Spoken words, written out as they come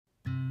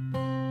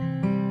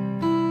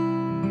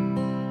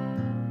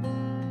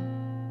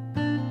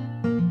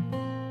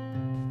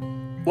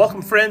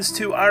Welcome, friends,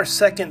 to our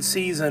second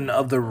season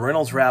of the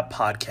Reynolds Wrap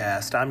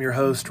podcast. I'm your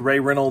host, Ray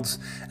Reynolds,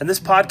 and this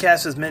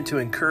podcast is meant to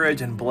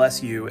encourage and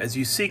bless you as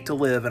you seek to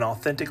live an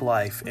authentic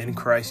life in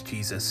Christ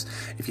Jesus.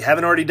 If you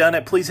haven't already done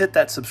it, please hit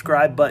that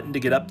subscribe button to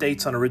get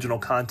updates on original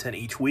content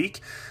each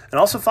week. And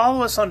also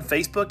follow us on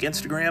Facebook,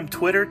 Instagram,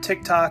 Twitter,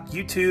 TikTok,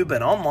 YouTube,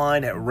 and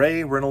online at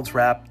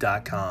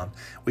rayreynoldswrap.com.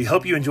 We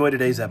hope you enjoy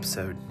today's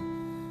episode.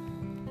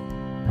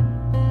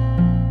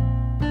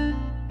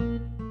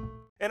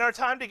 In our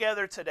time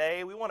together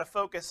today, we want to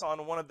focus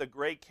on one of the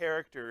great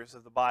characters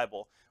of the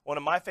Bible, one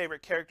of my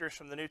favorite characters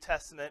from the New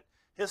Testament.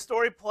 His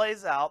story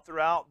plays out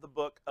throughout the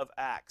book of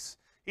Acts.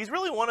 He's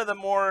really one of the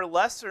more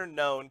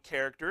lesser-known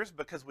characters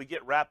because we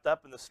get wrapped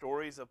up in the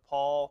stories of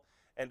Paul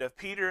and of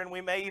Peter, and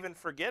we may even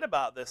forget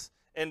about this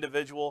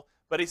individual,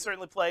 but he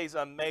certainly plays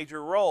a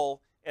major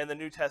role in the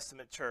New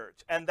Testament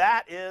church, and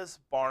that is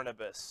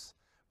Barnabas.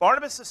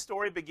 Barnabas'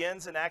 story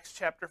begins in Acts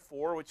chapter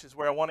 4, which is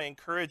where I want to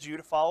encourage you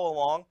to follow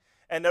along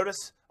and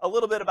notice a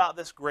little bit about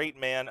this great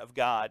man of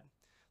God.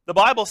 The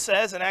Bible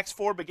says in Acts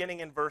 4, beginning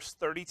in verse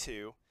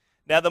 32,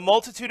 "Now the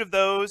multitude of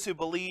those who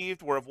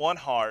believed were of one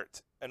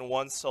heart and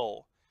one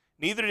soul.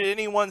 Neither did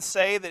anyone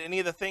say that any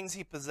of the things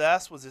he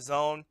possessed was his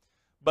own,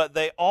 but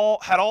they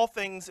all had all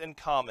things in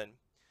common.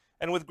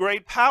 And with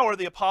great power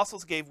the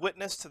apostles gave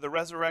witness to the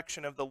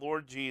resurrection of the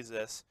Lord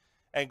Jesus,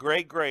 and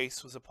great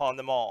grace was upon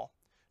them all.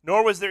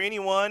 Nor was there any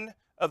one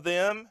of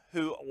them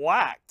who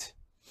lacked.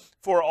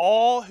 For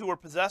all who were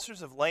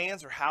possessors of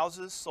lands or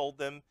houses sold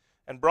them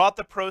and brought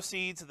the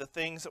proceeds of the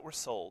things that were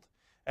sold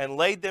and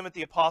laid them at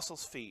the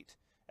apostles' feet.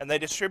 And they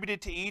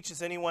distributed to each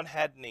as anyone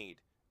had need.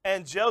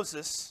 And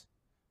Joseph,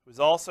 who was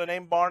also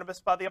named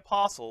Barnabas by the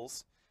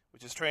apostles,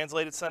 which is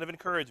translated son of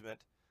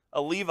encouragement,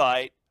 a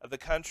Levite of the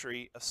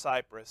country of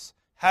Cyprus,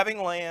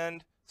 having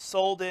land,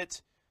 sold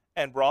it,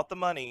 and brought the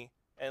money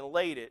and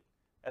laid it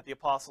at the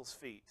apostles'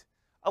 feet."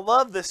 I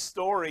love this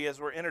story as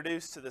we're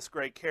introduced to this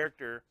great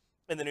character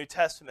in the New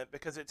Testament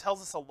because it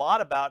tells us a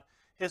lot about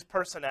his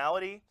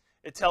personality.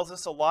 It tells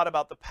us a lot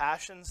about the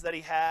passions that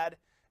he had,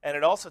 and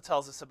it also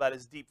tells us about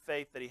his deep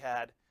faith that he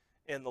had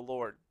in the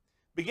Lord.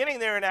 Beginning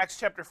there in Acts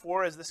chapter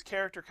 4, as this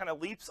character kind of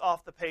leaps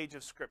off the page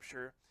of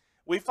Scripture,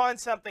 we find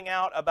something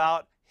out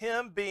about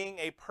him being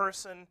a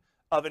person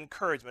of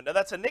encouragement. Now,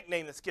 that's a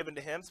nickname that's given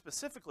to him.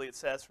 Specifically, it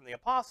says from the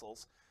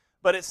apostles,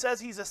 but it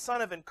says he's a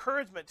son of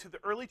encouragement to the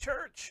early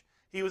church.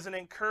 He was an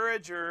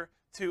encourager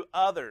to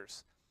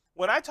others.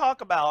 When I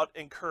talk about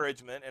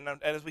encouragement,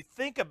 and as we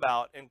think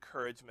about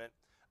encouragement,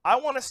 I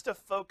want us to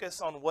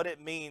focus on what it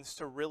means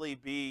to really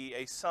be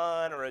a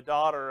son or a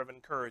daughter of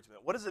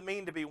encouragement. What does it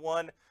mean to be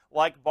one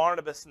like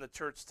Barnabas in the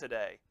church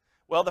today?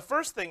 Well, the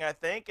first thing I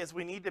think is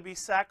we need to be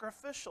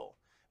sacrificial.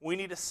 We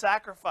need to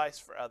sacrifice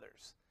for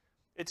others.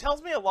 It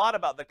tells me a lot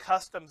about the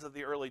customs of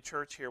the early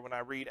church here when I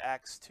read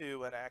Acts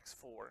 2 and Acts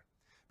 4.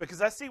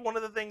 Because I see one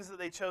of the things that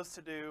they chose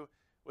to do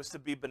was to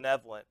be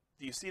benevolent.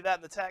 Do you see that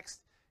in the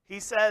text?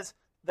 He says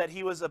that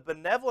he was a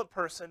benevolent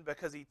person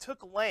because he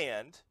took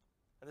land,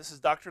 and this is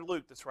Dr.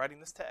 Luke that's writing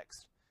this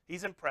text.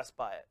 He's impressed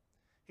by it.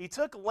 He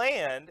took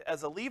land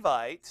as a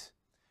Levite,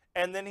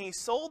 and then he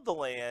sold the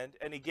land,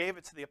 and he gave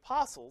it to the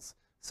apostles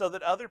so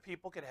that other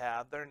people could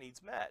have their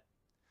needs met.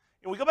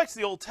 And we go back to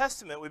the Old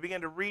Testament, we begin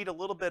to read a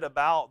little bit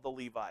about the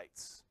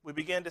Levites. We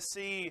begin to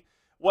see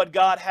what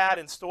God had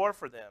in store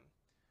for them.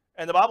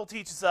 And the Bible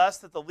teaches us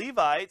that the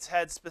Levites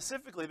had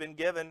specifically been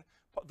given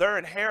their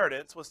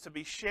inheritance was to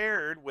be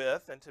shared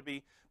with and to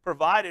be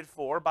provided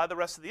for by the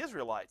rest of the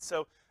Israelites.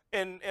 So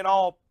in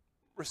all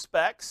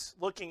respects,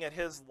 looking at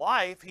his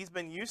life, he's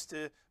been used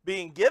to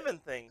being given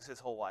things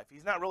his whole life.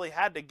 He's not really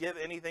had to give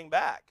anything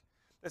back.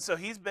 And so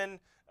he's been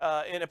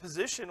in a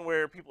position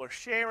where people are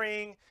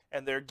sharing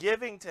and they're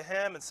giving to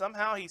him, and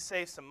somehow he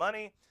saved some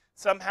money.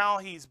 Somehow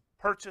he's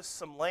purchased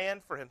some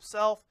land for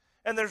himself,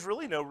 and there's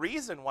really no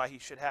reason why he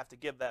should have to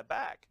give that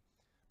back.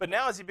 But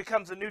now as he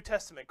becomes a New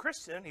Testament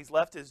Christian, he's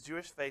left his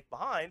Jewish faith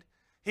behind,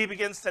 he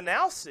begins to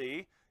now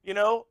see,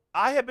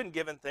 I have been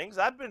given things,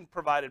 I've been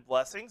provided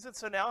blessings, and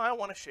so now I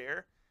want to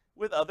share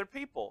with other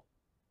people.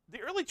 The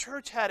early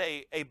church had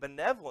a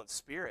benevolent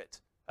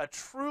spirit, a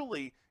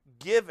truly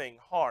giving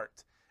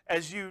heart.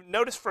 As you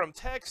notice from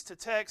text to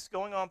text,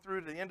 going on through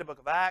to the end of the book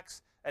of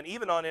Acts, and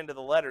even on into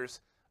the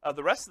letters of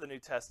the rest of the New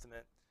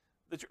Testament,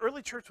 the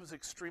early church was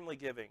extremely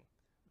giving.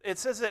 It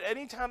says that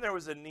any time there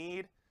was a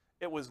need,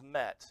 it was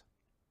met.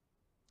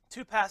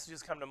 Two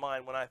passages come to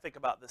mind when I think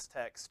about this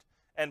text,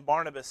 and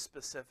Barnabas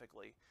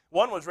specifically.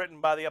 One was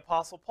written by the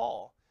Apostle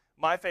Paul,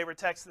 my favorite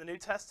text in the New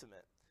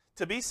Testament.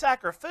 To be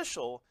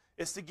sacrificial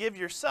is to give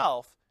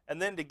yourself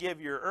and then to give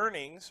your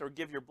earnings or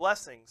give your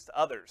blessings to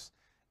others.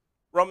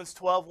 Romans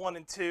 12, 1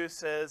 and 2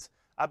 says,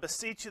 "I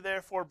beseech you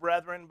therefore,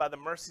 brethren, by the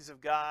mercies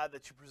of God,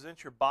 that you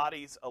present your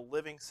bodies a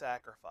living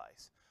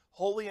sacrifice,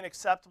 holy and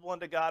acceptable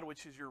unto God,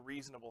 which is your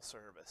reasonable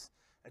service.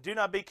 And do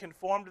not be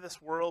conformed to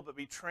this world, but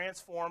be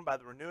transformed by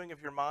the renewing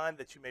of your mind,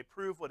 that you may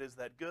prove what is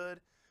that good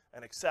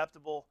and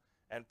acceptable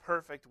and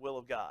perfect will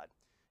of God."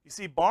 You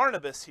see,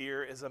 Barnabas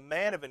here is a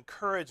man of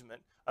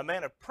encouragement, a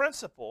man of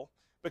principle,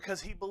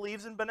 because he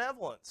believes in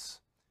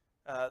benevolence.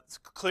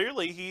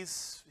 Clearly,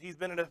 he's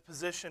been in a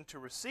position to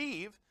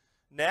receive.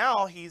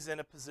 Now he's in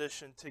a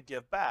position to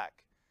give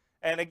back.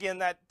 And again,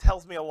 that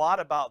tells me a lot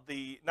about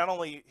not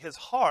only his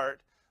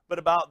heart, but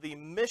about the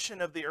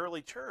mission of the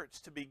early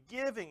church to be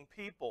giving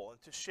people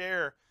and to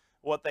share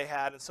what they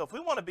had. And so if we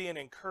want to be an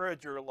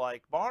encourager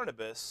like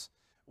Barnabas,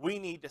 we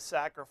need to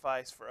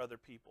sacrifice for other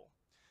people.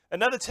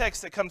 Another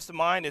text that comes to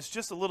mind is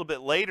just a little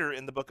bit later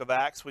in the book of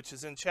Acts, which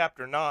is in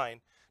chapter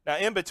 9. Now,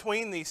 in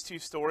between these two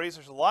stories,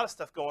 there's a lot of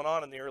stuff going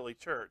on in the early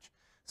church,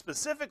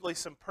 specifically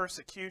some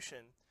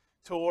persecution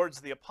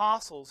towards the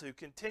apostles who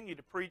continue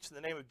to preach in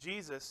the name of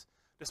Jesus,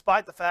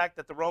 despite the fact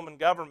that the Roman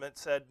government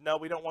said, no,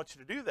 we don't want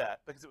you to do that,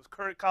 because it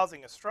was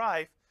causing a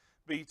strife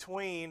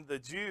between the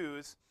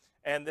Jews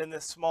and then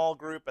this small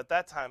group at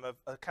that time, of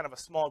kind of a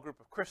small group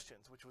of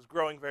Christians, which was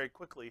growing very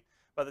quickly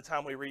by the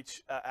time we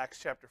reach Acts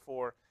chapter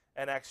 4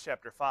 and Acts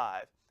chapter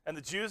 5. And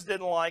the Jews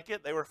didn't like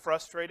it. They were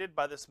frustrated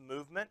by this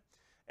movement.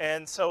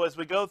 And so as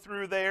we go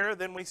through there,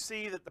 then we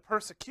see that the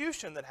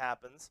persecution that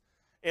happens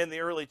in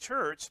the early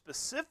church,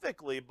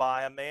 specifically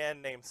by a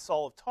man named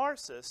Saul of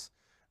Tarsus,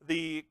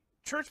 the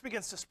church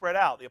begins to spread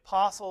out. The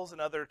apostles and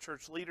other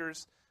church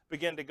leaders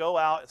begin to go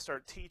out and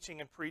start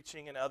teaching and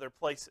preaching in other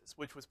places,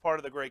 which was part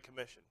of the Great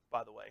Commission,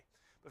 by the way.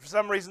 But for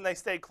some reason, they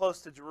stayed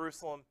close to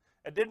Jerusalem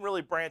and didn't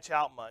really branch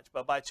out much.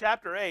 But by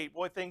chapter 8,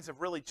 boy, things have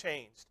really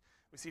changed.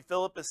 We see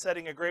Philip is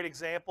setting a great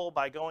example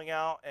by going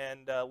out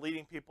and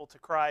leading people to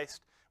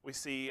Christ. We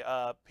see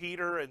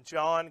Peter and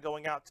John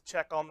going out to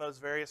check on those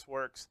various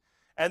works.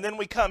 And then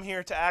we come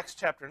here to Acts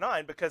chapter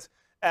 9, because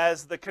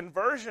as the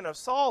conversion of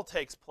Saul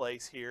takes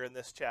place here in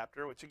this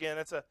chapter, which again,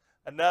 it's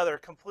another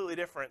completely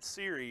different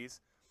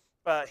series,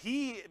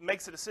 he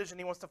makes a decision.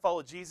 He wants to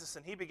follow Jesus,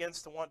 and he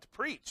begins to want to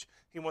preach.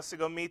 He wants to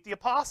go meet the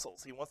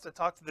apostles. He wants to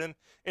talk to them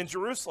in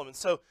Jerusalem. And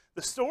so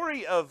the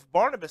story of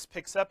Barnabas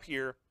picks up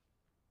here,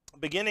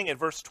 beginning at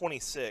verse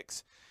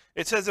 26.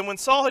 It says, "And when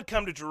Saul had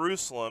come to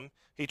Jerusalem,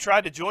 he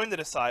tried to join the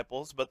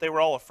disciples, but they were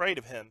all afraid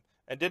of him,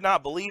 and did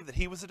not believe that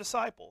he was a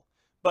disciple.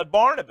 But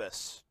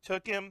Barnabas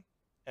took him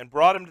and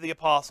brought him to the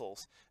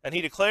apostles, and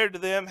he declared to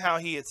them how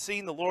he had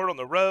seen the Lord on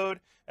the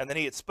road, and that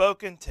he had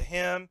spoken to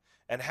him,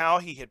 and how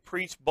he had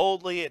preached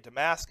boldly at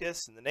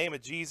Damascus in the name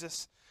of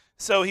Jesus.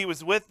 So he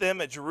was with them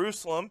at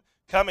Jerusalem,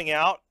 coming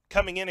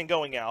in and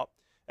going out,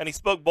 and he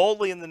spoke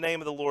boldly in the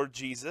name of the Lord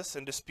Jesus,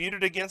 and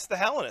disputed against the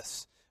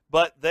Hellenists.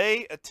 But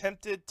they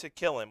attempted to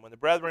kill him. When the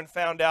brethren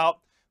found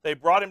out, they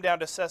brought him down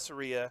to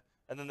Caesarea,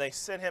 and then they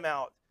sent him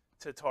out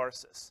to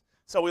Tarsus."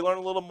 So we learn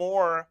a little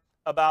more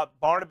about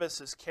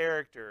Barnabas'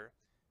 character.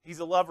 He's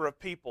a lover of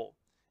people.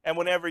 And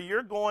whenever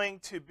you're going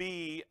to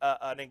be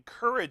an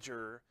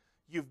encourager,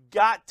 you've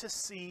got to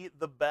see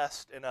the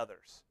best in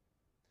others.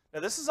 Now,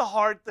 this is a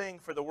hard thing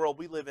for the world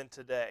we live in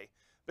today,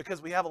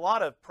 because we have a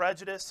lot of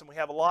prejudice, and we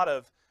have a lot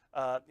of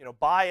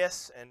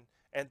bias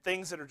and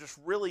things that are just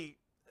really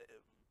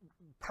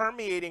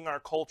permeating our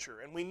culture.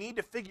 And we need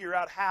to figure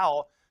out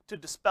how to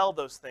dispel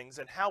those things.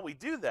 And how we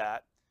do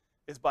that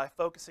is by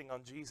focusing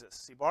on Jesus.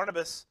 See,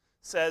 Barnabas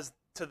says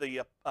to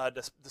the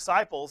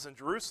disciples in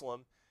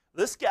Jerusalem,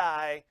 this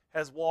guy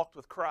has walked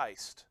with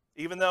Christ.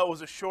 Even though it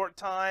was a short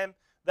time,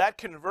 that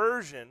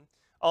conversion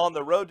on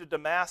the road to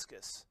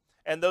Damascus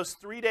and those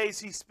 3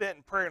 days he spent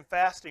in prayer and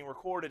fasting,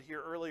 recorded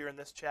here earlier in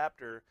this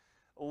chapter,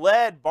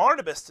 led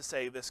Barnabas to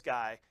say this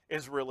guy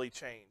is really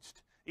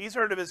changed. He's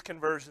heard of his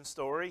conversion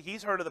story.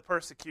 He's heard of the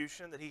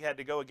persecution that he had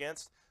to go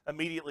against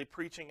immediately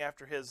preaching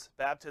after his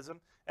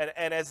baptism.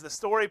 And as the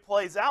story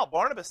plays out,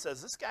 Barnabas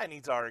says, this guy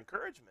needs our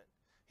encouragement.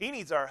 He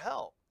needs our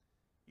help.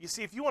 You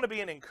see, if you want to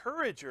be an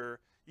encourager,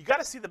 you got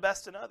to see the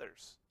best in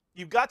others.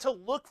 You've got to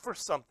look for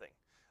something.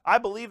 I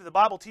believe the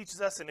Bible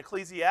teaches us in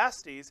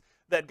Ecclesiastes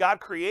that God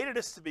created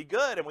us to be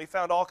good, and we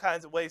found all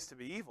kinds of ways to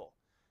be evil.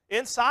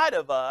 Inside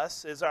of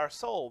us is our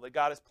soul that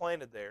God has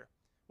planted there.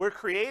 We're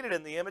created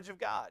in the image of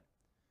God.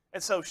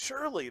 And so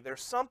surely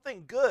there's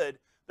something good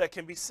that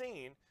can be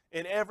seen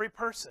in every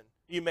person.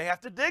 You may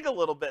have to dig a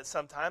little bit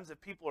sometimes if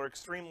people are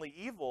extremely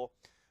evil,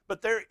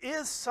 but there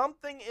is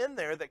something in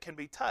there that can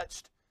be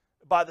touched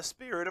by the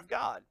Spirit of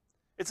God.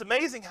 It's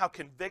amazing how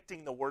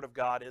convicting the Word of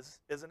God is,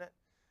 isn't it?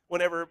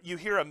 Whenever you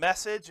hear a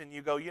message and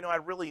you go, I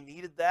really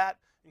needed that,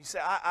 and you say,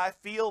 I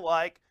feel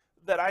like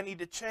that I need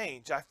to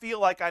change. I feel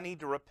like I need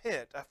to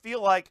repent. I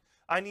feel like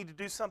I need to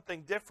do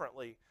something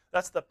differently.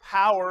 That's the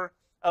power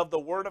of the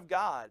Word of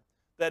God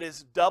that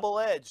is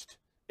double-edged.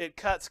 It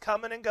cuts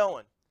coming and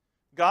going.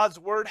 God's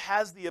Word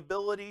has the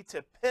ability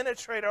to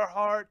penetrate our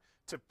heart,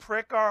 to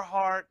prick our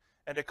heart,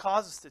 and to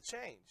cause us to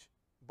change.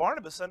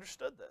 Barnabas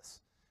understood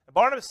this. And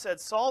Barnabas said,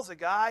 Saul's a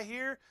guy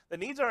here that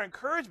needs our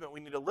encouragement. We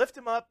need to lift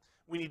him up,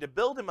 we need to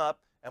build him up,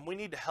 and we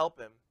need to help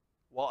him.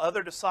 While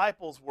other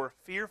disciples were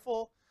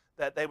fearful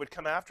that they would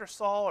come after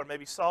Saul, or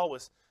maybe Saul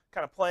was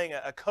kind of playing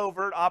a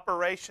covert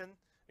operation.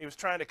 He was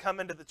trying to come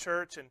into the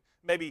church and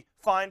maybe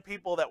find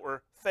people that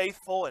were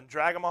faithful and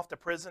drag them off to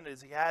prison,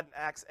 as he had in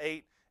Acts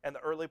 8 and the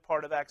early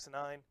part of Acts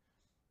 9.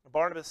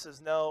 Barnabas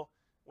says, no,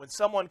 when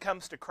someone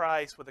comes to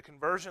Christ with a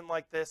conversion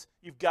like this,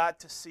 you've got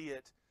to see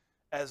it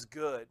as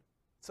good.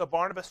 So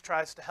Barnabas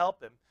tries to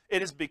help him.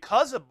 It is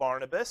because of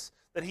Barnabas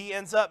that he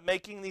ends up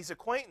making these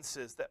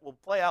acquaintances that will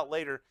play out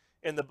later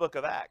in the book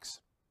of Acts.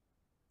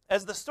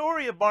 As the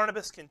story of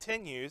Barnabas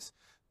continues,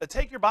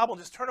 take your Bible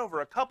and just turn over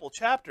a couple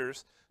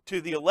chapters to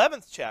the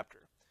 11th chapter.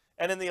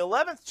 And in the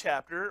 11th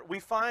chapter, we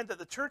find that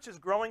the church is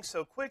growing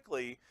so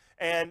quickly,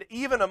 and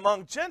even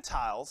among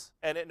Gentiles,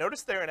 and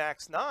notice there in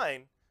Acts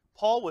 9,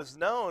 Paul was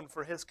known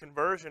for his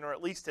conversion, or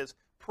at least his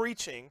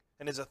preaching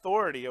and his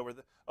authority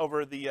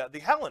over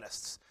the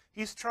Hellenists.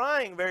 He's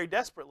trying very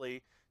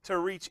desperately to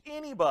reach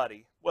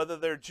anybody, whether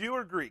they're Jew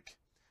or Greek.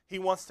 He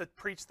wants to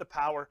preach the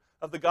power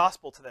of the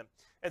gospel to them.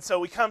 And so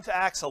we come to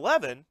Acts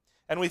 11,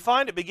 and we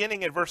find it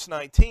beginning at verse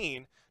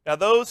 19. Now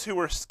those who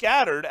were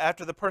scattered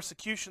after the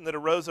persecution that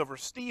arose over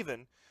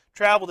Stephen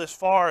traveled as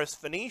far as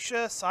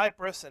Phoenicia,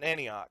 Cyprus, and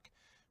Antioch,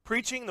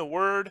 preaching the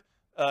word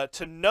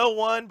to no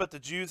one but the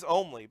Jews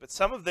only. But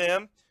some of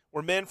them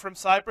were men from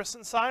Cyprus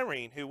and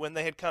Cyrene, who when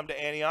they had come to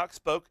Antioch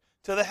spoke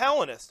to the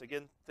Hellenists,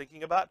 again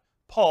thinking about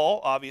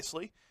Paul,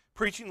 obviously,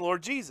 preaching the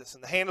Lord Jesus.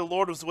 And the hand of the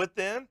Lord was with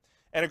them,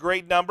 and a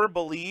great number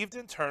believed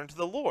and turned to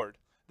the Lord.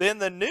 Then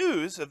the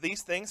news of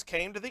these things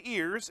came to the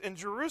ears in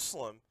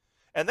Jerusalem,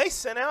 and they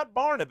sent out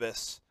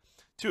Barnabas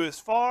to as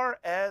far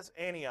as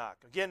Antioch.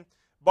 Again,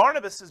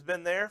 Barnabas has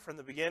been there from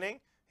the beginning.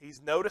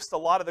 He's noticed a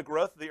lot of the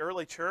growth of the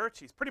early church.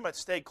 He's pretty much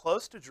stayed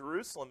close to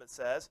Jerusalem, it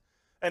says.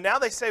 And now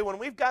they say, when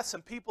we've got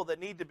some people that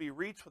need to be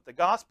reached with the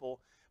gospel,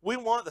 we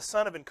want the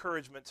son of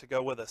encouragement to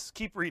go with us.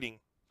 Keep reading.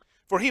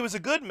 For he was a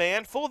good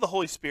man, full of the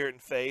Holy Spirit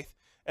and faith,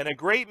 and a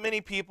great many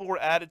people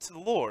were added to the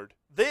Lord.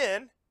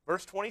 Then,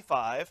 verse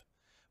 25,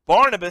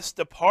 Barnabas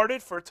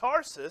departed for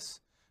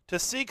Tarsus to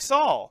seek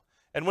Saul.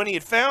 And when he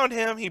had found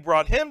him, he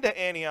brought him to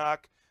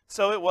Antioch.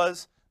 So it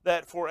was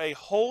that for a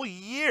whole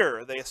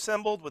year they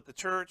assembled with the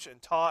church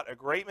and taught a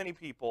great many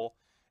people,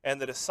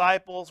 and the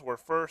disciples were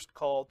first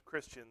called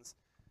Christians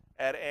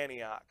at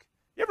Antioch.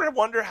 You ever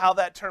wonder how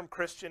that term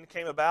Christian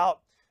came about?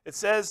 It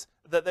says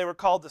that they were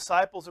called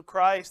disciples of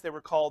Christ. They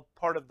were called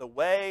part of the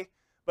way.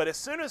 But as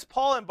soon as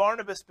Paul and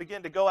Barnabas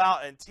began to go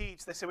out and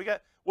teach, they said,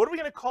 what are we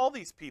going to call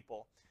these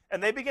people?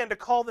 And they began to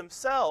call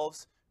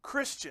themselves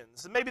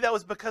Christians. And maybe that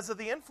was because of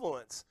the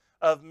influence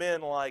of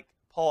men like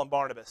Paul and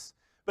Barnabas.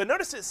 But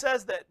notice it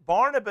says that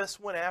Barnabas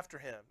went after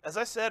him. As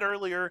I said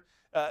earlier,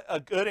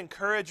 a good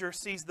encourager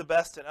sees the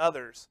best in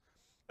others.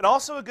 And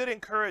also a good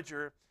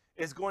encourager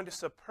is going to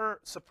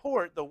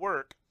support the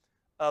work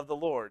of the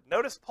Lord.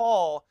 Notice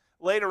Paul,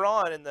 later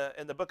on in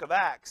the book of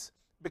Acts,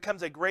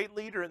 becomes a great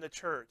leader in the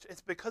church.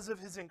 It's because of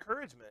his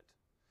encouragement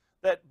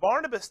that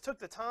Barnabas took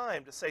the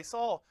time to say,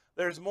 Saul,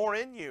 there's more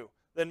in you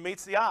than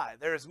meets the eye.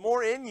 There is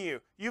more in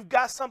you. You've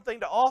got something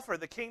to offer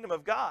the kingdom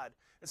of God.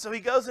 And so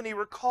he goes and he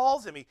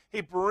recalls him.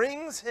 He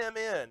brings him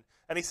in.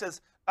 And he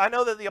says, I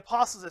know that the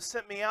apostles have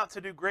sent me out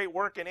to do great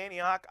work in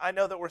Antioch. I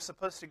know that we're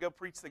supposed to go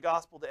preach the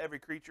gospel to every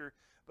creature.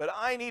 But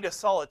I need a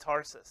Saul at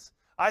Tarsus.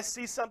 I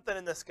see something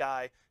in this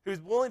guy who's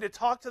willing to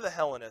talk to the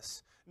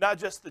Hellenists, not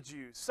just the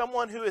Jews.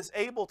 Someone who is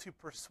able to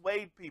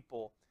persuade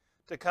people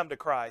to come to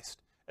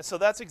Christ. And so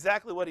that's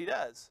exactly what he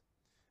does.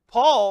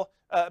 Paul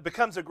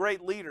becomes a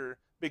great leader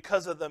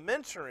because of the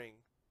mentoring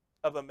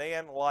of a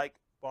man like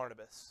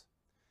Barnabas.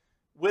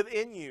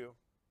 Within you,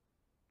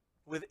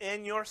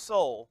 within your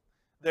soul,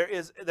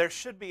 there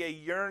should be a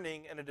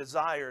yearning and a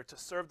desire to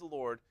serve the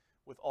Lord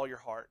with all your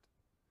heart.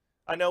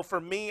 I know for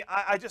me,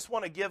 I just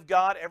want to give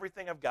God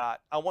everything I've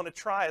got. I want to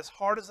try as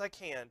hard as I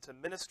can to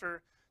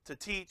minister, to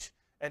teach,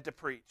 and to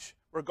preach,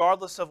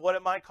 regardless of what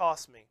it might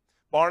cost me.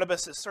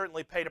 Barnabas has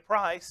certainly paid a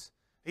price.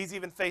 He's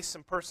even faced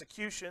some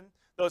persecution.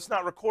 Though it's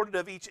not recorded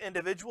of each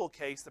individual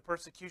case, the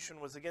persecution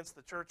was against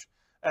the church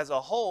as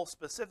a whole,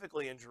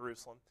 specifically in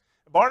Jerusalem.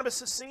 Barnabas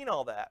has seen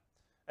all that.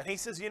 And he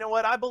says, you know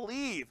what, I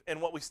believe in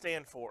what we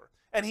stand for.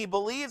 And he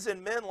believes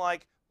in men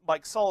like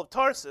Saul of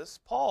Tarsus,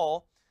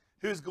 Paul,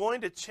 who's going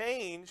to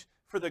change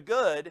for the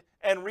good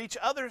and reach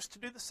others to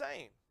do the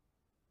same.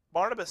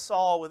 Barnabas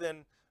saw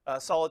within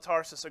Saul of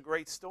Tarsus a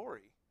great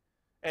story.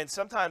 And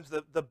sometimes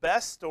the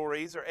best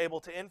stories are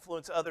able to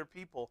influence other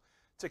people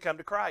to come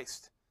to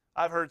Christ.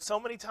 I've heard so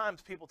many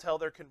times people tell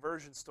their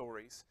conversion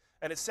stories.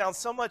 And it sounds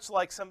so much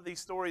like some of these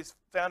stories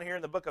found here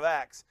in the book of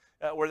Acts,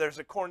 where there's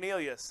a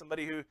Cornelius,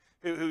 somebody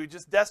who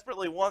just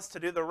desperately wants to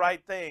do the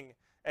right thing,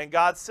 and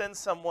God sends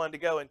someone to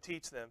go and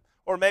teach them.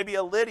 Or maybe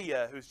a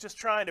Lydia, who's just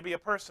trying to be a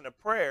person of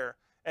prayer,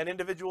 and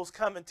individuals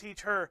come and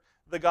teach her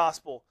the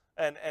gospel,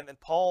 and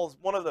Paul's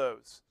one of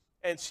those,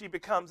 and she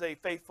becomes a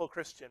faithful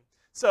Christian.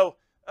 So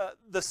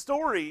the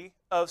story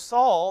of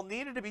Saul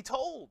needed to be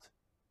told.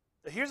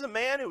 Here's a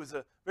man who was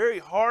a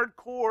very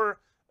hardcore,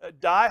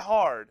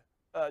 die-hard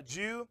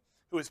Jew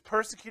who was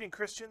persecuting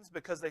Christians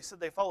because they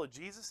said they followed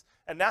Jesus,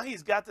 and now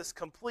he's got this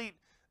complete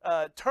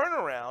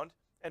turnaround,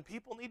 and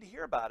people need to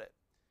hear about it.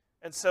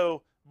 And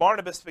so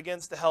Barnabas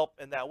begins to help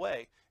in that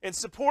way. In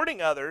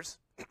supporting others,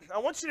 I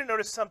want you to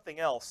notice something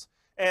else.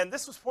 And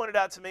this was pointed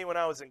out to me when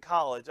I was in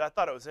college. I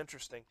thought it was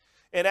interesting.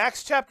 In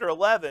Acts chapter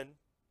 11,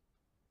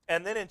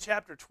 and then in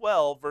chapter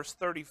 12, verse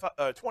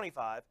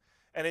 25,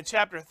 and in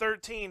chapter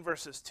 13,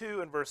 verses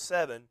 2 and verse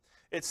 7,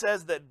 it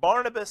says that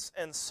Barnabas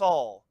and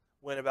Saul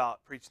went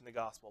about preaching the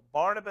gospel.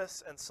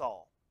 Barnabas and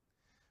Saul.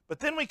 But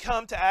then we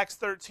come to Acts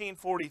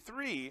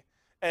 13:43,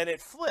 and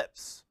it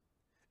flips.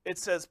 It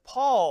says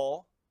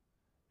Paul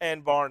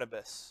and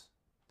Barnabas.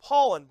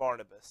 Paul and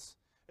Barnabas.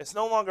 It's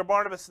no longer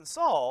Barnabas and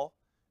Saul.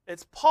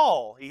 It's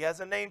Paul. He has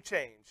a name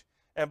change.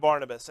 And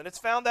Barnabas. And it's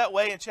found that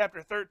way in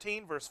chapter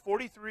 13, verse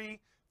 43,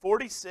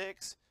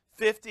 46,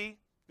 50,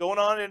 going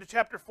on into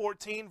chapter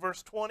 14,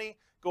 verse 20,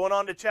 going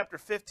on to chapter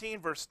 15,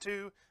 verse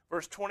 2,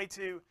 verse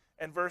 22,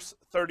 and verse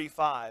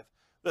 35.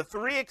 The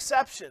three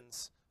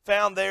exceptions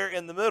found there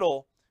in the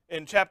middle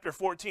in chapter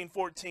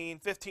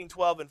 14:14,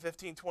 15:12, and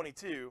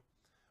 15:22,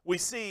 we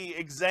see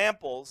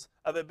examples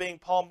of it being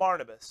Paul and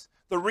Barnabas.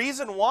 The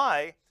reason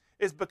why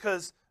is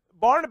because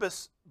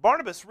Barnabas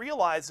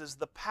realizes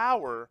the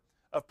power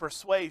of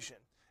persuasion,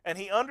 and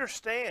he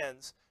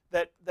understands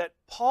that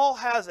Paul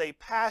has a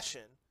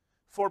passion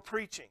for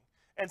preaching,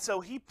 and so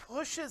he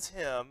pushes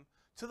him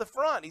to the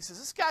front. He says,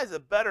 this guy's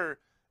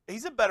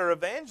he's a better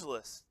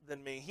evangelist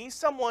than me. He's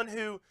someone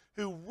who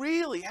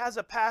really has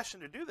a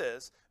passion to do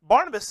this.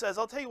 Barnabas says,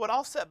 I'll tell you what,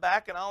 I'll sit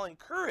back and I'll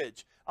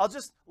encourage. I'll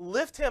just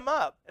lift him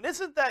up. And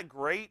isn't that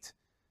great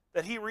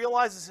that he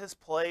realizes his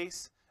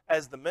place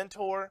as the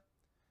mentor,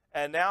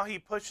 and now he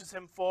pushes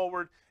him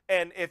forward?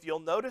 And if you'll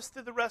notice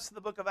through the rest of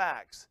the book of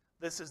Acts,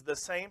 this is the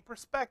same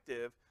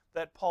perspective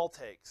that Paul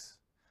takes.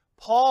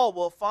 Paul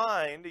will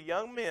find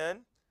young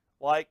men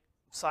like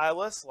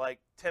Silas, like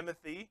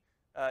Timothy,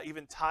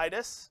 even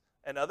Titus,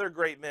 and other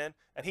great men,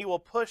 and he will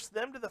push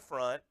them to the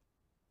front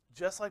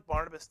just like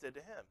Barnabas did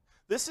to him.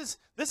 This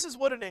is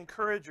what an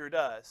encourager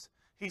does.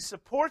 He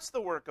supports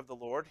the work of the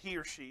Lord, he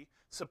or she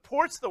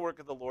supports the work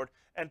of the Lord,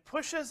 and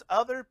pushes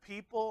other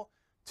people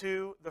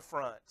to the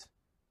front.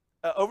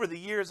 Over the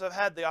years, I've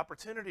had the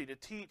opportunity to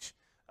teach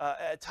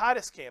at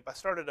Titus Camp. I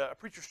started a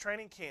preacher's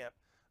training camp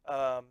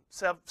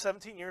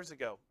 17 years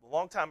ago, a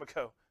long time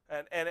ago.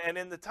 And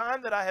in the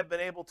time that I have been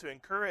able to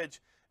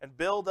encourage and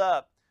build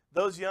up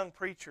those young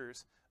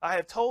preachers, I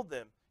have told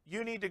them,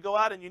 you need to go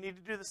out and you need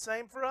to do the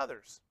same for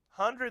others.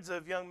 Hundreds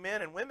of young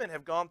men and women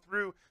have gone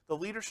through the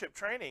leadership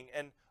training,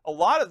 and a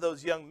lot of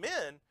those young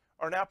men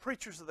are now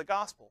preachers of the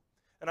gospel.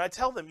 And I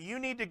tell them, you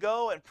need to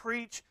go and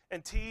preach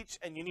and teach,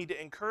 and you need to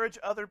encourage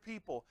other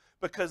people,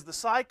 because the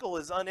cycle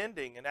is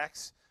unending. In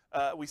Acts,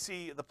 we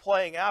see the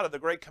playing out of the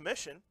Great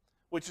Commission,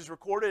 which is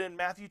recorded in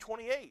Matthew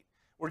 28,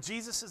 where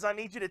Jesus says, I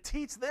need you to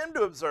teach them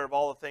to observe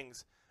all the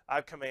things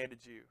I've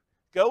commanded you.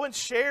 Go and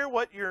share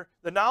what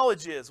the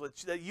knowledge is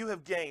that you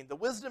have gained, the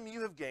wisdom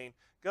you have gained.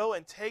 Go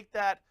and take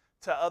that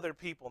to other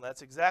people. And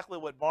that's exactly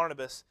what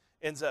Barnabas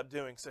ends up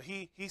doing. So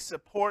he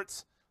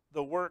supports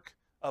the work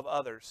of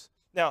others.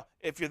 Now,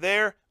 if you're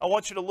there, I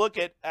want you to look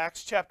at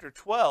Acts chapter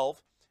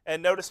 12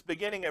 and notice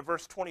beginning at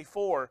verse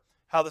 24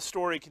 how the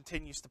story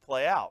continues to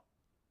play out.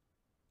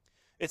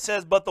 It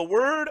says, but the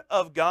word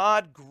of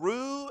God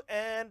grew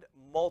and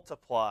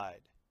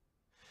multiplied.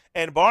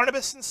 And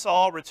Barnabas and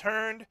Saul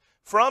returned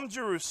from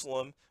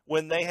Jerusalem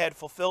when they had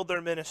fulfilled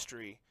their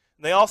ministry.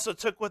 And they also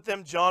took with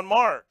them John,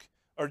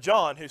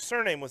 whose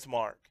surname was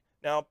Mark.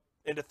 Now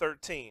into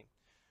 13.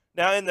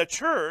 Now in the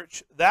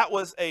church that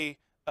was at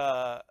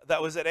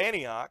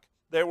Antioch,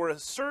 there were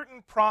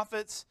certain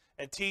prophets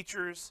and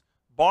teachers: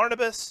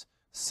 Barnabas,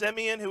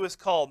 Simeon, who was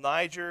called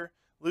Niger,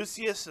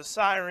 Lucius of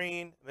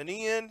Cyrene,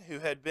 Manaen, who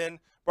had been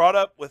brought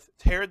up with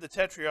Herod the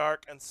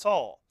Tetrarch, and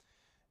Saul.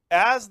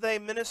 As they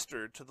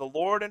ministered to the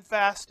Lord and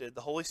fasted,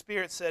 the Holy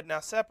Spirit said, now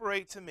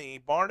separate to me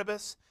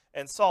Barnabas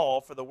and Saul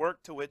for the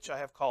work to which I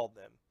have called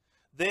them.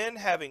 Then,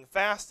 having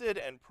fasted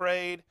and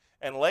prayed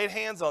and laid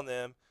hands on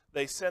them,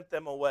 they sent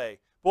them away.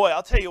 Boy,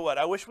 I'll tell you what,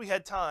 I wish we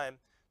had time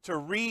to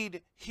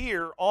read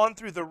here on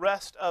through the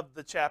rest of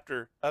the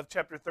chapter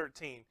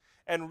 13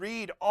 and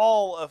read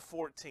all of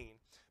 14.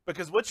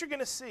 Because what you're going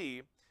to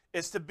see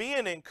is, to be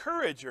an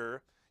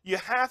encourager, you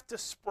have to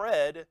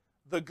spread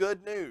the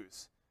good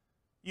news.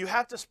 You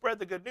have to spread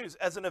the good news.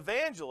 As an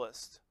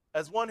evangelist,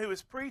 as one who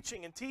is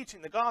preaching and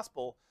teaching the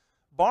gospel,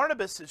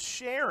 Barnabas is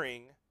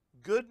sharing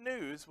good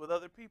news with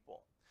other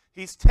people.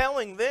 He's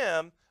telling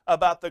them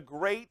about the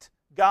great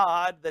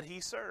God that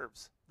he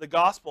serves. The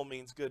gospel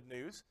means good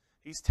news.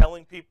 He's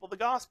telling people the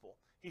gospel.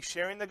 He's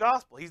sharing the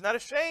gospel. He's not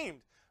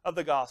ashamed of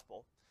the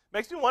gospel. It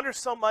makes me wonder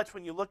so much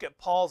when you look at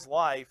Paul's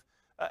life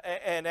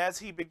and as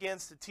he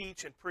begins to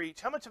teach and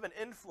preach, how much of an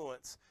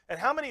influence and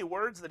how many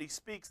words that he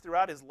speaks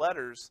throughout his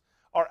letters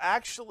are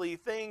actually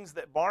things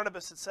that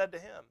Barnabas had said to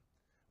him.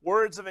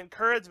 Words of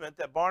encouragement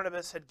that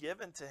Barnabas had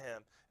given to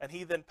him, and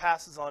he then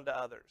passes on to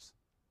others.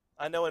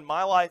 I know in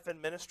my life and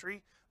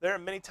ministry, there are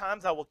many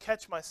times I will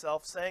catch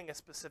myself saying a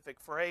specific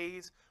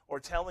phrase,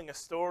 or telling a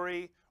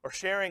story, or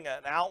sharing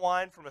an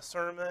outline from a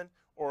sermon,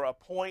 or a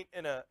point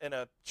in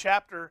a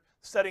chapter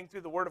studying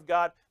through the Word of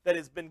God that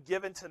has been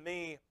given to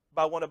me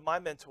by one of my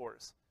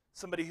mentors,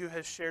 somebody who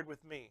has shared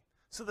with me.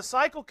 So the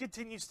cycle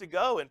continues to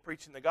go in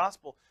preaching the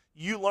gospel.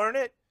 You learn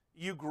it,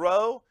 you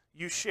grow,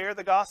 you share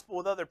the gospel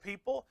with other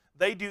people,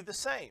 they do the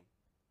same.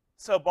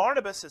 So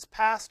Barnabas has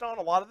passed on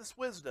a lot of this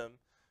wisdom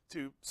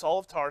to Saul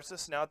of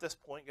Tarsus, now at this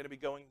point going to be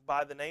going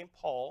by the name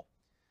Paul,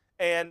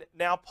 and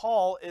now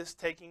Paul is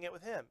taking it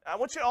with him. I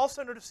want you to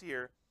also notice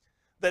here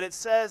that it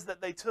says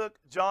that they took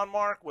John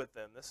Mark with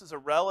them. This is a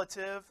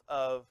relative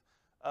of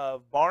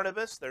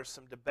Barnabas. There's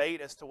some debate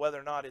as to whether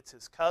or not it's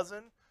his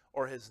cousin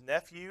or his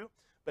nephew,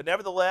 but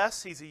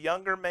nevertheless, he's a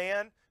younger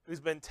man who's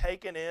been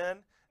taken in,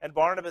 and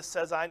Barnabas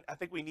says, I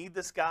think we need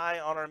this guy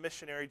on our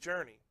missionary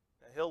journey.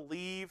 Now, he'll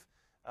leave,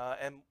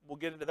 and we'll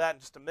get into that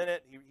in just a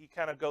minute. He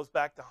kind of goes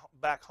back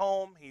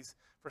home.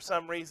 For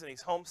some reason,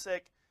 he's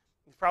homesick.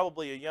 He's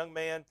probably a young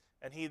man,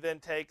 and he then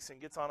takes and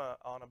gets on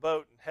a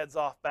boat and heads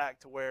off back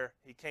to where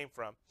he came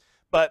from.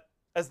 But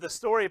as the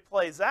story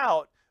plays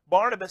out,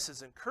 Barnabas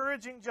is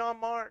encouraging John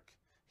Mark,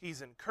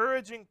 he's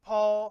encouraging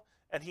Paul,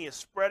 and he is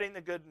spreading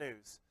the good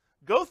news.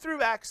 Go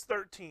through Acts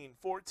 13,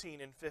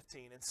 14, and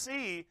 15 and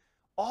see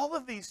all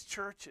of these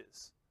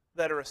churches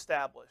that are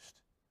established,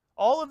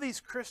 all of these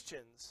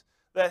Christians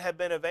that have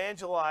been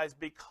evangelized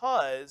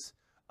because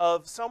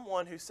of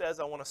someone who says,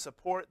 I want to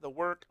support the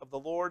work of the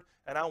Lord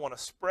and I want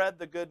to spread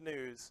the good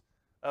news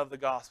of the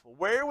gospel.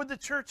 Where would the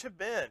church have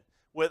been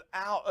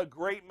without a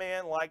great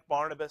man like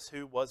Barnabas,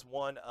 who was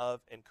one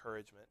of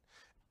encouragement?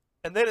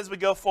 And then as we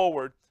go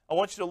forward, I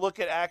want you to look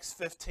at Acts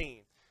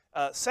 15.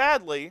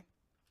 Sadly,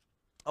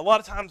 a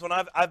lot of times when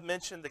I've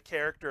mentioned the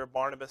character of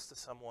Barnabas to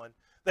someone,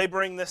 they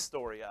bring this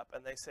story up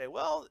and they say,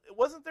 well,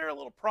 wasn't there a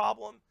little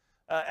problem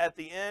at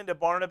the end of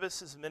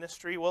Barnabas'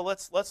 ministry? Well,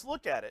 let's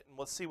look at it and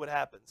let's see what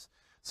happens.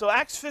 So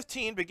Acts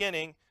 15,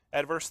 beginning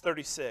at verse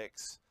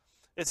 36,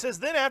 it says,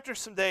 Then after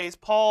some days,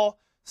 Paul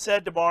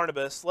said to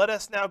Barnabas, Let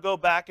us now go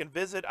back and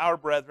visit our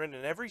brethren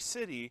in every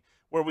city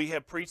where we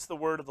have preached the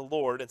word of the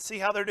Lord, and see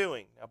how they're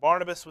doing. Now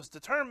Barnabas was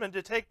determined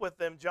to take with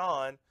them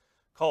John,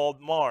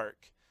 called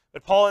Mark.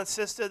 But Paul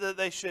insisted that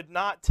they should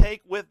not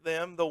take with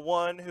them the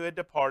one who had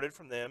departed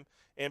from them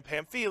in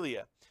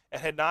Pamphylia,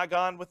 and had not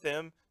gone with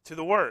them to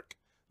the work.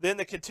 Then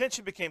the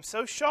contention became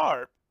so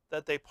sharp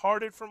that they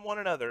parted from one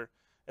another.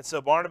 And so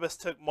Barnabas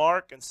took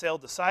Mark and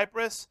sailed to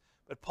Cyprus,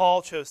 but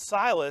Paul chose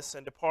Silas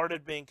and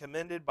departed, being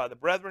commended by the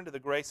brethren to the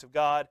grace of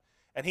God.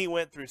 And he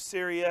went through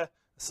Syria,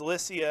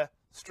 Cilicia,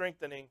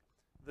 strengthening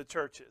the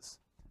churches.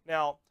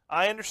 Now,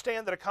 I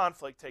understand that a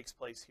conflict takes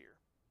place here.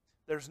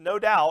 There's no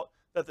doubt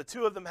that the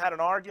two of them had an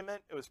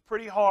argument. It was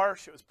pretty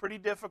harsh. It was pretty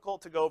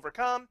difficult to go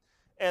overcome.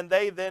 And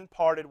they then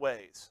parted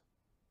ways.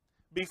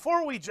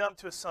 Before we jump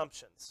to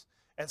assumptions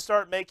and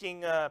start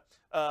making a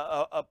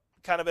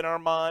kind of in our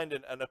mind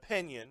an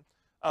opinion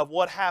of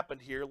what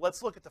happened here,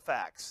 let's look at the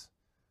facts.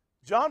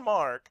 John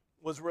Mark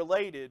was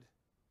related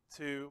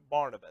to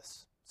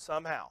Barnabas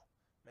somehow.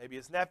 Maybe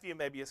his nephew,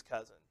 maybe his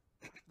cousin.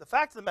 The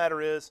fact of the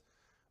matter is,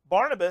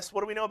 Barnabas,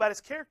 what do we know about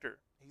his character?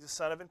 He's a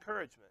son of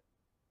encouragement.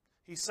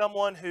 He's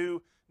someone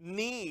who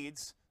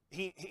needs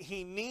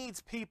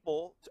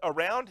people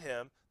around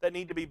him that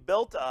need to be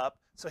built up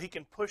so he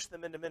can push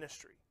them into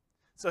ministry.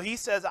 So he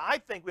says, I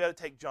think we ought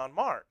to take John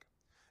Mark.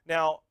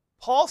 Now,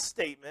 Paul's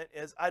statement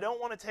is, I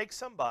don't want to take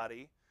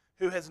somebody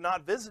who has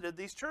not visited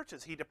these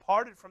churches. He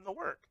departed from the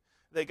work.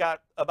 They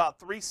got about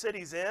 3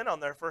 cities in on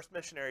their first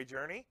missionary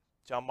journey.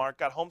 John Mark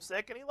got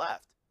homesick and he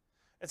left.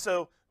 And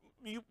so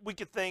we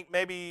could think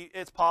maybe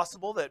it's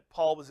possible that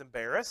Paul was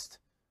embarrassed.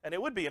 And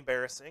it would be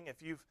embarrassing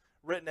if you've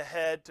written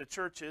ahead to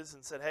churches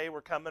and said, hey,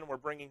 we're coming, we're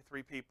bringing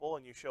 3 people,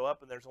 and you show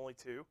up and there's only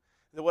 2.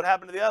 Then what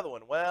happened to the other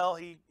one? Well,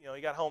 he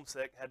got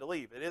homesick, had to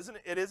leave.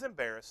 It is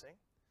embarrassing.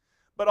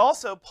 But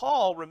also,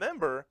 Paul,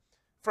 remember,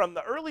 from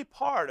the early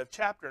part of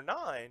chapter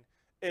 9,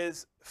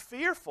 is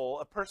fearful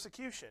of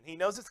persecution. He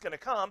knows it's going to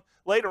come.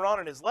 Later on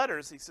in his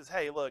letters, he says,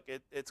 hey, look,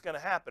 it's going to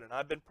happen, and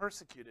I've been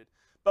persecuted.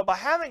 But by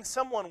having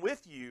someone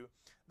with you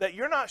that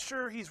you're not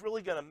sure he's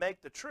really going to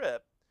make the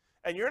trip,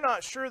 and you're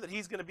not sure that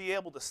he's going to be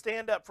able to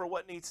stand up for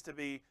what needs to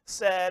be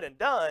said and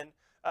done,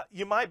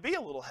 you might be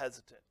a little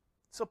hesitant.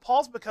 So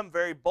Paul's become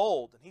very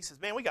bold, and he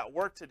says, man, we got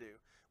work to do.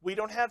 We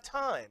don't have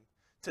time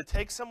to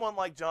take someone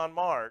like John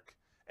Mark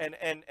and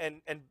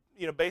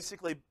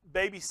basically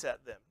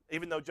babysit them,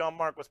 even though John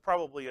Mark was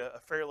probably a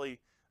fairly,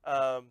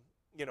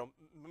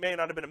 may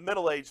not have been a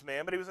middle-aged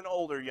man, but he was an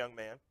older young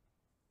man.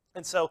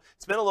 And so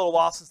it's been a little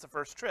while since the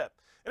first trip.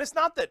 And it's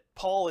not that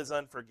Paul is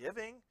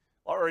unforgiving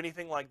or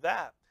anything like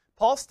that.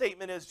 Paul's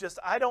statement is just,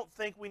 I don't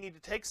think we need to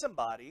take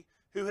somebody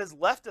who has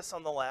left us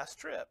on the last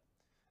trip.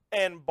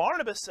 And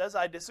Barnabas says,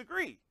 I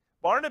disagree.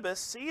 Barnabas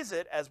sees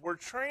it as we're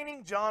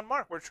training John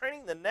Mark. We're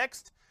training the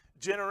next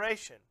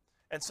generation.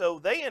 And so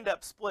they end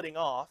up splitting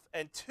off,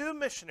 and 2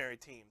 missionary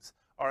teams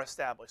are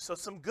established. So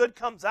some good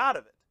comes out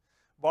of it.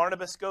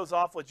 Barnabas goes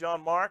off with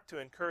John Mark to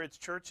encourage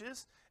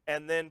churches,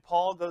 and then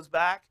Paul goes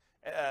back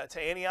to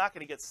Antioch,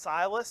 and he gets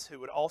Silas, who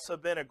had also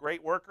been a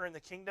great worker in the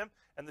kingdom,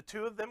 and the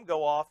 2 of them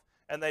go off,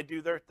 and they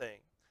do their thing.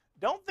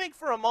 Don't think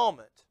for a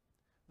moment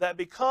that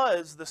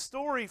because the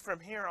story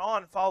from here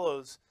on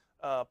follows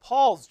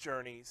Paul's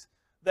journeys,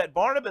 that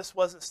Barnabas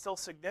wasn't still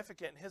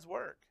significant in his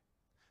work.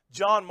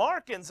 John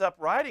Mark ends up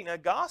writing a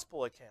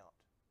gospel account.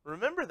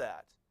 Remember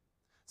that.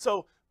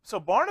 So So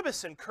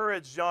Barnabas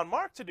encouraged John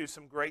Mark to do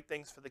some great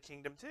things for the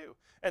kingdom too.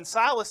 And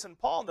Silas and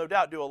Paul, no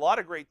doubt, do a lot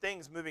of great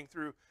things moving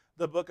through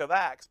the book of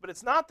Acts. But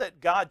it's not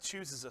that God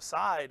chooses a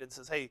side and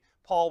says, hey,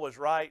 Paul was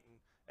right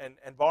and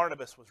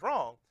Barnabas was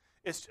wrong.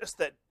 It's just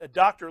that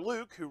Dr.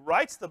 Luke, who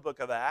writes the book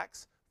of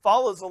Acts,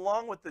 follows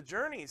along with the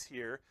journeys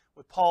here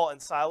with Paul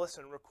and Silas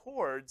and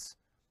records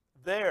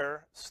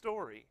their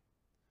story.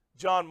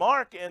 John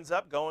Mark ends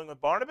up going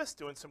with Barnabas,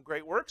 doing some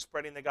great work,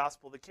 spreading the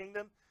gospel of the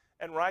kingdom,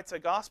 and writes a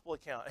gospel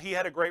account. He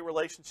had a great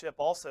relationship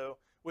also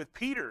with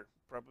Peter,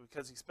 probably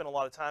because he spent a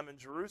lot of time in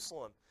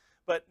Jerusalem.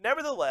 But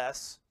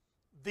nevertheless,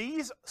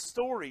 these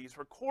stories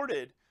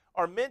recorded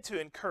are meant to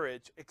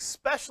encourage,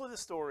 especially the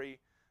story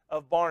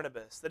of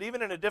Barnabas, that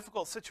even in a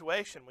difficult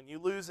situation, when you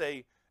lose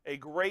a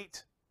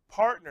great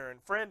partner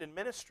and friend in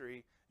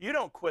ministry, you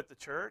don't quit the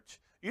church,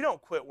 you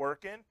don't quit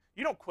working,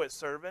 you don't quit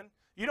serving,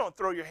 you don't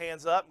throw your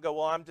hands up and go,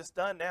 well, I'm just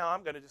done now,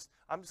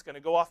 I'm just going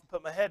to go off and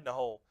put my head in a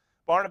hole.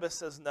 Barnabas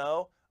says,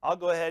 no, I'll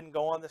go ahead and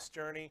go on this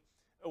journey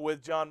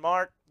with John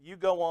Mark. You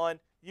go on,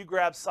 you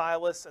grab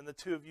Silas, and the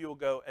two of you will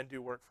go and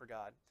do work for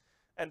God.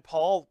 And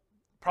Paul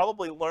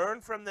probably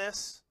learned from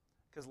this,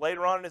 because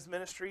later on in his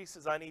ministry, he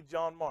says, I need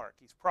John Mark.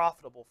 He's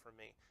profitable for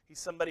me. He's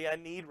somebody I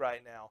need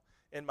right now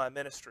in my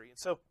ministry. And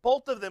so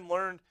both of them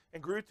learned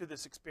and grew through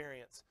this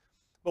experience.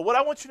 But what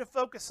I want you to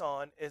focus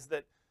on is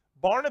that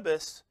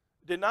Barnabas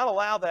did not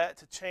allow that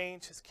to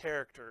change his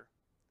character.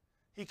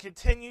 He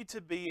continued to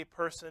be a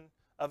person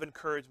of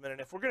encouragement.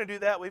 And if we're going to do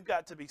that, we've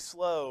got to be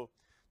slow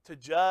to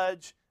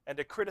judge and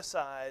to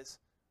criticize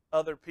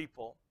other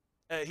people.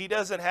 It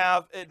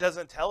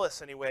doesn't tell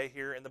us anyway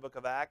here in the book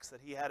of Acts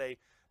that he had a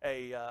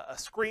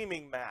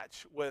screaming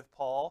match with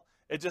Paul.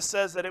 It just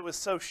says that it was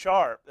so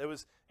sharp,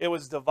 it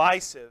was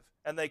divisive,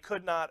 and they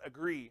could not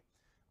agree.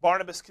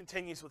 Barnabas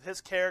continues with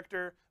his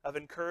character of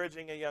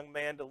encouraging a young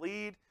man to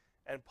lead,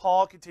 and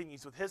Paul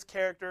continues with his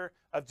character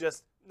of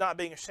just not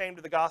being ashamed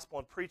of the gospel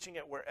and preaching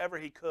it wherever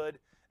he could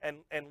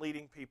and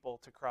leading people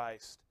to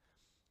Christ.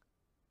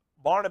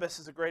 Barnabas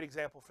is a great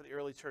example for the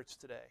early church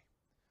today.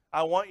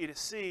 I want you to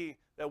see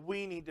that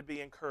we need to be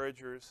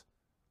encouragers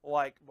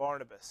like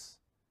Barnabas.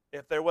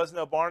 If there was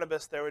no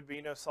Barnabas, there would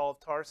be no Saul of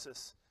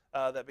Tarsus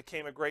that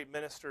became a great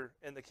minister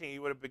in the king. He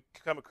would have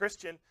become a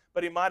Christian,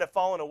 but he might have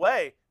fallen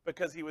away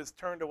because he was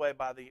turned away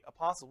by the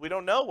apostles. We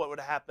don't know what would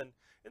have happened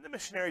in the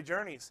missionary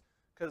journeys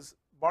because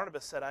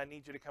Barnabas said, I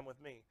need you to come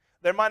with me.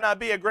 There might not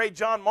be a great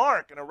John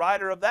Mark and a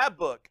writer of that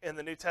book in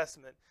the New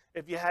Testament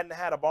if you hadn't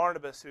had a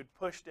Barnabas who'd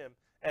pushed him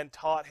and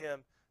taught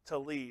him to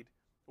lead.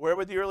 Where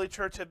would the early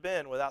church have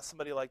been without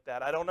somebody like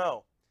that? I don't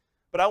know.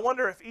 But I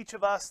wonder if each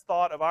of us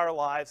thought of our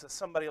lives as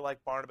somebody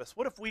like Barnabas.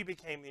 What if we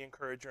became the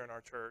encourager in our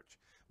church?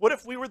 What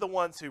if we were the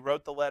ones who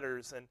wrote the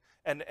letters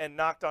and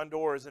knocked on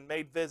doors and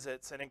made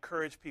visits and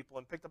encouraged people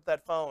and picked up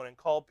that phone and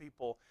called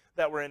people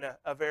that were in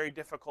a very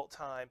difficult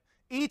time?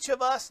 Each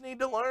of us need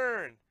to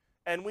learn,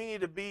 and we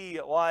need to be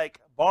like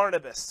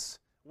Barnabas.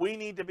 We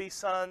need to be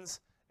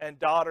sons and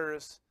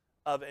daughters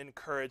of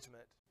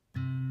encouragement.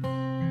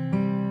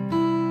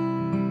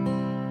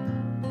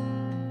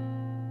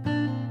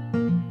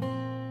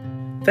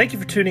 Thank you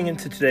for tuning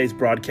into today's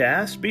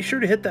broadcast. Be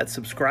sure to hit that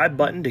subscribe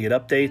button to get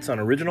updates on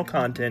original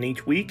content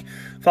each week.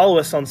 Follow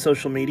us on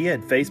social media at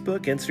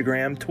Facebook,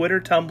 Instagram,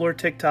 Twitter, Tumblr,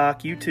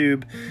 TikTok,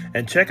 YouTube,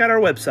 and check out our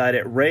website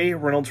at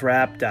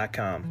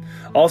rayreynoldsrap.com.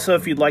 Also,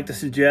 if you'd like to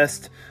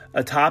suggest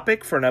a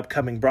topic for an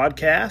upcoming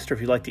broadcast, or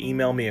if you'd like to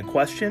email me a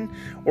question,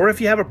 or if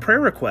you have a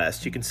prayer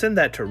request, you can send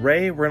that to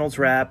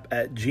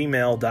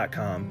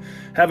rayreynoldsrap@gmail.com.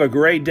 Have a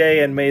great day,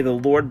 and may the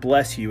Lord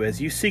bless you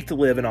as you seek to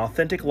live an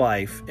authentic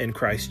life in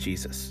Christ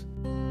Jesus.